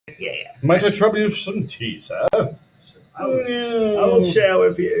Yeah. Might I trouble you for some tea, sir? I will share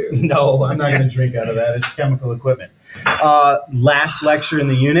with you. No, I'm not going to drink out of that. It's chemical equipment. Last lecture in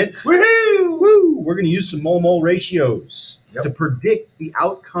the unit. Woohoo! Woo! We're going to use some mole-mole ratios to predict the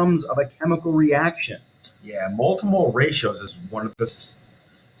outcomes of a chemical reaction. Yeah, mole-to-mole ratios is one of the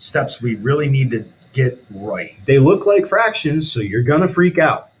steps we really need to get right. They look like fractions, so you're going to freak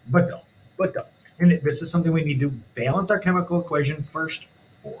out. But don't. And this is something we need to balance our chemical equation first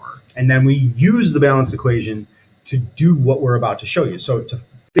for. And then we use the balance equation to do what we're about to show you. So to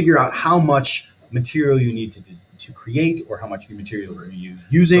figure out how much material you need to create or how much material you're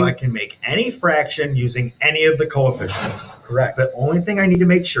using. So I can make any fraction using any of the coefficients. Correct. The only thing I need to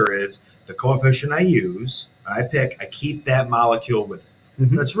make sure is the coefficient I keep that molecule with it.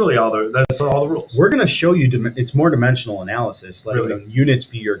 Mm-hmm. That's really all the rules. We're going to show you, it's more dimensional analysis, letting the units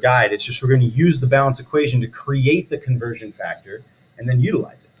be your guide. It's just we're going to use the balance equation to create the conversion factor and then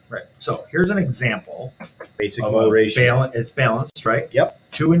utilize it. Right. So here's an example. Basic mole ratio. It's balanced, right? Yep.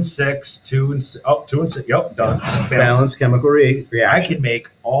 2 and 6, 2 and 6. Oh, 2 and 6. Yep, done. Balanced chemical reaction. I can make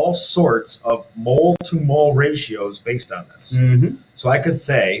all sorts of mole-to-mole ratios based on this. Mm-hmm. So I could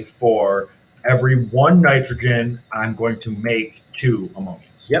say for every 1 nitrogen, I'm going to make 2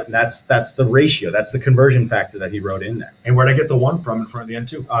 ammonias. Yep, that's the ratio. That's the conversion factor that he wrote in there. And where'd I get the 1 from in front of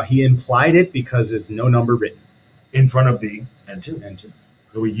the N2? He implied it because there's no number written. In front of the N2.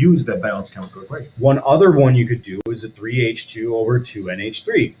 So we use that balanced chemical equation. One other one you could do is a 3H2 over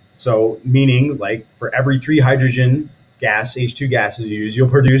 2NH3. So meaning like for every 3 hydrogen gas, H2 gases you use, you'll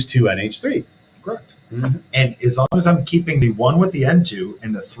produce 2NH3. Correct. Mm-hmm. And as long as I'm keeping the 1 with the N2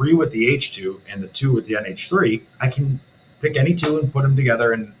 and the 3 with the H2 and the 2 with the NH3, I can pick any 2 and put them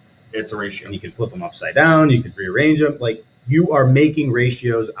together and it's a ratio. And you can flip them upside down. You can rearrange them. Like you are making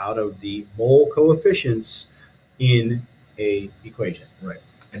ratios out of the mole coefficients in a equation. Right.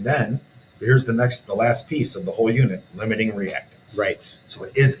 And then here's the last piece of the whole unit, limiting reactants. Right. So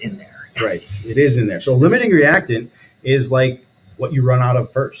it is in there. Yes. Right. It is in there. So limiting reactant is like what you run out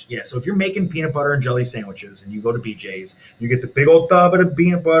of first. Yeah. So if you're making peanut butter and jelly sandwiches and you go to BJ's, you get the big old tub of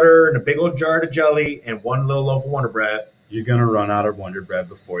peanut butter and a big old jar of jelly and 1 little loaf of Wonder Bread. You're going to run out of Wonder Bread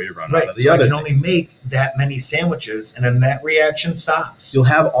before you run out of the so other. I can only make that many sandwiches, and then that reaction stops. You'll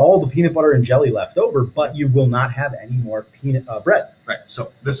have all the peanut butter and jelly left over, but you will not have any more bread. Right.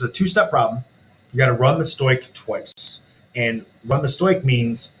 So this is a 2-step problem. You got to run the Stoich twice. And run the Stoich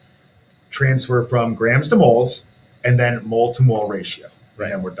means transfer from grams to moles and then mole-to-mole ratio.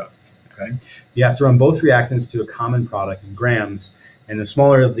 Right. And we're done. Okay. You have to run both reactants to a common product in grams, and the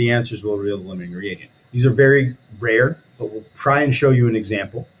smaller of the answers will reveal the limiting reagent. These are very rare, but we'll try and show you an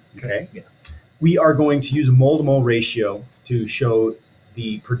example. Okay. Yeah. We are going to use a mole-to-mole ratio to show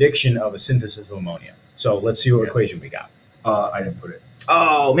the prediction of a synthesis of ammonia. So let's see what equation we got. I didn't put it.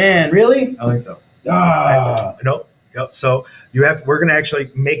 Oh man, really? I think so. No. So we're going to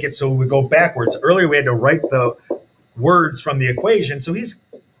actually make it so we go backwards. Earlier we had to write the words from the equation. So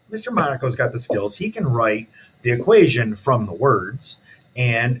Mr. Monaco's got the skills. He can write the equation from the words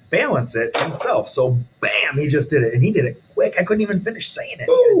and balance it himself. So bam, he just did it. And he did it quick. I couldn't even finish saying it.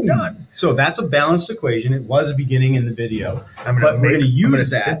 Boom. Done. So that's a balanced equation. It was beginning in the video. We're going to use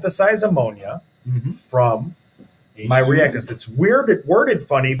that. Synthesize ammonia from my reactants. It's worded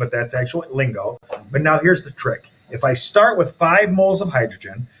funny, but that's actually lingo. But now here's the trick. If I start with 5 moles of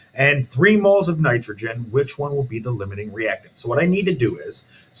hydrogen and 3 moles of nitrogen, which one will be the limiting reactant? So what I need to do is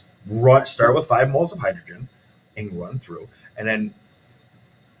start with 5 moles of hydrogen and run through, and then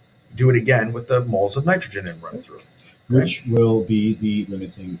do it again with the moles of nitrogen and run through. Which will be the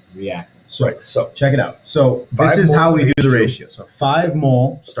limiting reactant. So, right. So check it out. So this is how we do the ratio. So 5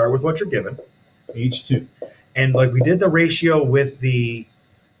 mole. Start with what you're given. H2. And like we did the ratio with the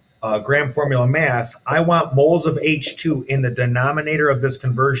gram formula mass, I want moles of H2 in the denominator of this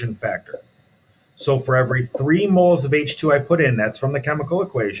conversion factor. So for every 3 moles of H2 I put in, that's from the chemical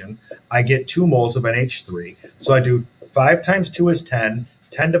equation, I get 2 moles of NH3. So I do 5 times 2 is 10.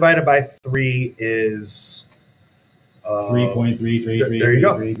 10 divided by 3 is 3.333. There you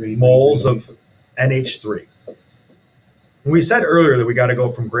go. Moles of NH3. We said earlier that we got to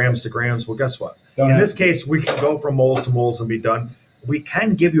go from grams to grams. Well, guess what? In this case, we can go from moles to moles and be done. We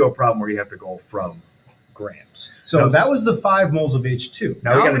can give you a problem where you have to go from grams. So that was the 5 moles of H2.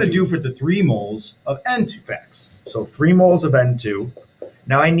 Now we're going to do for the 3 moles of N2. Facts. So 3 moles of N2.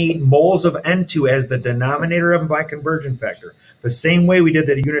 Now I need moles of N2 as the denominator of my conversion factor. The same way we did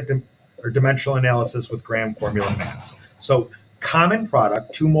the unit or dimensional analysis with gram formula mass. So common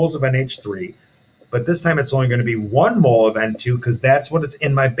product, 2 moles of NH3, but this time it's only going to be 1 mole of N2 because that's what is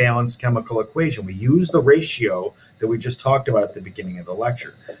in my balanced chemical equation. We use the ratio that we just talked about at the beginning of the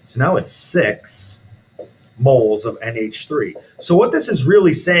lecture. So now it's 6 moles of NH3. So what this is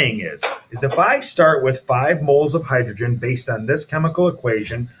really saying is if I start with 5 moles of hydrogen based on this chemical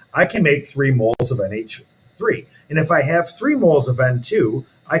equation, I can make 3 moles of NH3. And if I have 3 moles of N2,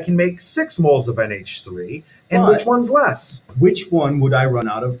 I can make 6 moles of NH3. And which one's less? Which one would I run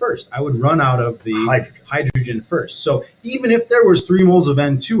out of first? I would run out of the hydrogen first. So even if there was 3 moles of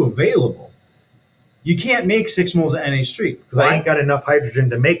N2 available, you can't make 6 moles of NH3. Because I ain't got enough hydrogen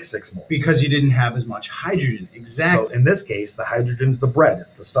to make 6 moles. Because you didn't have as much hydrogen. Exactly. So in this case, the hydrogen's the bread.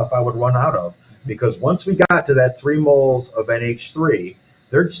 It's the stuff I would run out of. Because once we got to that 3 moles of NH3,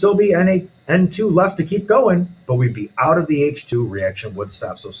 there'd still be N2 left to keep going, but we'd be out of the H2, reaction would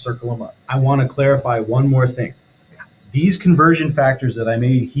stop. So circle them up. I want to clarify one more thing. Yeah. These conversion factors that I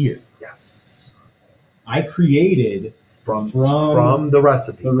made here. Yes. I created from the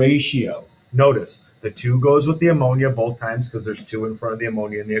recipe. The ratio. Notice, the 2 goes with the ammonia both times because there's 2 in front of the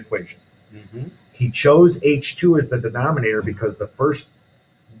ammonia in the equation. Mm-hmm. He chose H2 as the denominator because the first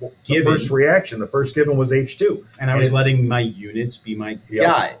reaction, the first given was H2. And I was letting my units be my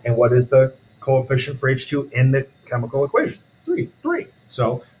guide. And what is the coefficient for H2 in the chemical equation? 3.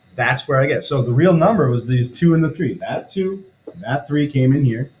 So that's where I get. So the real number was these 2 and the 3. That 2, that 3 came in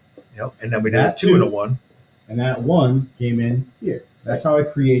here. Yep. And then we did a 2 and a 1. And that 1 came in here. That's how I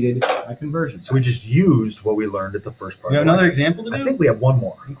created my conversion. So we just used what we learned at the first part. You have another example to do? I think we have one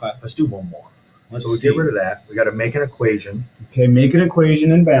more. Okay. Let's do one more. So we get rid of that. We got to make an equation. Okay, make an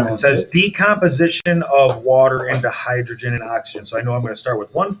equation and balance. It says decomposition of water into hydrogen and oxygen. So I know I'm going to start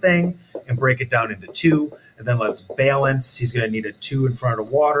with one thing and break it down into 2. And then let's balance. He's going to need a 2 in front of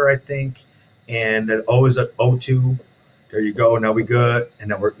water, I think. And then O is at O2. There you go. Now we good.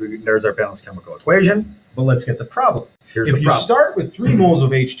 And then there's our balanced chemical equation. But let's get the problem. Here's the problem. If you start with 3 moles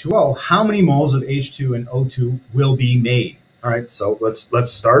of H2O, how many moles of H2 and O2 will be made? All right, so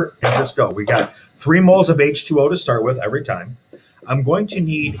let's start and just go. We got 3 moles of H2O to start with every time. I'm going to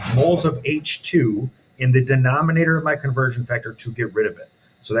need moles of H2 in the denominator of my conversion factor to get rid of it.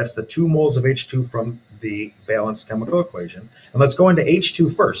 So that's the 2 moles of H2 from the balanced chemical equation. And let's go into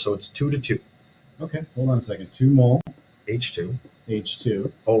H2 first. So it's 2 to 2. Okay, hold on a second. 2 mole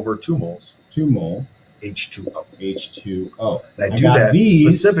H2 over 2 moles. 2 mole H2O. H2O. And I do that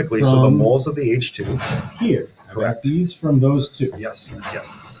specifically so the moles of the H2 here. I got these from those 2.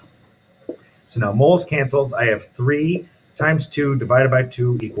 Yes. So now moles cancels. I have 3 times 2 divided by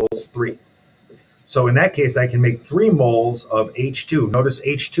 2 equals 3. So in that case, I can make 3 moles of H2. Notice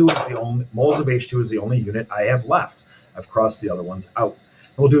H2 is the only moles of H2 is the only unit I have left. I've crossed the other ones out.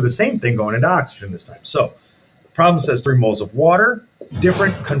 And we'll do the same thing going into oxygen this time. So problem says 3 moles of water.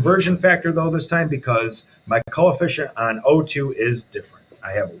 Different conversion factor though this time because my coefficient on O2 is different.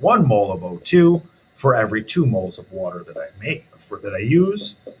 I have 1 mole of O2 for every 2 moles of water that I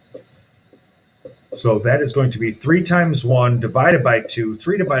use. So that is going to be 3 times 1 divided by 2.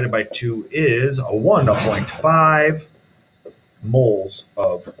 3 divided by 2 is a 1.5 moles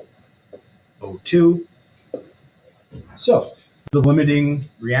of O2. So the limiting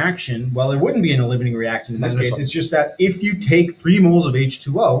reaction, well, it wouldn't be in a limiting reaction in this case. It's just that if you take 3 moles of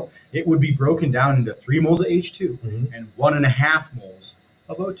H2O, it would be broken down into 3 moles of H2 and 1.5 moles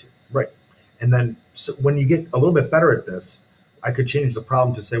of O2. Right. And then so when you get a little bit better at this, I could change the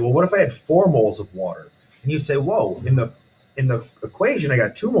problem to say, well, what if I had 4 moles of water? And you'd say, whoa, in the equation, I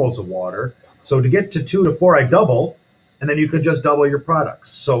got 2 moles of water. So to get to 2 to 4, I double, and then you could just double your products.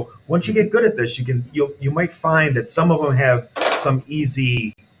 So once you get good at this, you might find that some of them have some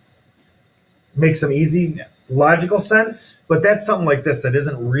easy logical sense, but that's something like this that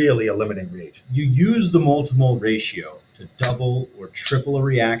isn't really a limiting reagent. You use the mole to mole ratio to double or triple a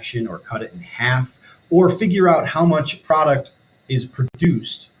reaction or cut it in half or figure out how much product is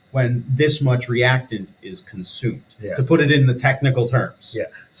produced when this much reactant is consumed, to put it in the technical terms. Yeah.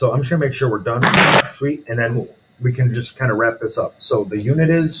 So I'm just going to make sure we're done. Sweet. And then we can just kind of wrap this up. So the unit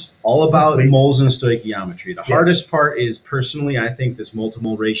is all about moles and stoichiometry. The hardest part is, personally, I think this mole to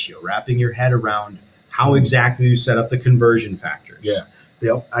mole ratio, wrapping your head around how exactly you set up the conversion factors.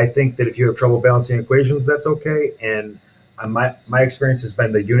 Yeah. I think that if you have trouble balancing equations, that's okay. And my experience has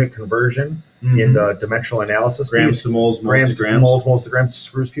been the unit conversion in the dimensional analysis. Grams to moles, moles to grams. Moles to grams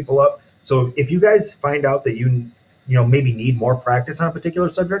screws people up. So if you guys find out that you maybe need more practice on a particular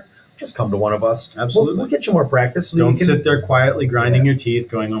subject, just come to one of us. Absolutely. We'll get you more practice. So don't sit there quietly grinding your teeth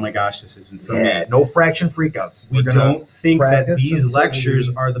going, oh my gosh, this isn't for me. No fraction freakouts. We don't think that these lectures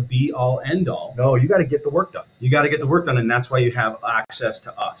are the be all end all. No, you got to get the work done. You got to get the work done, and that's why you have access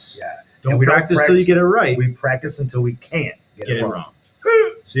to us. Yeah. Don't practice till you get it right. We practice until we can't get it wrong.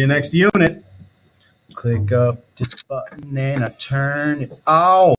 See you next unit. Click up this button and I turn it. Oh!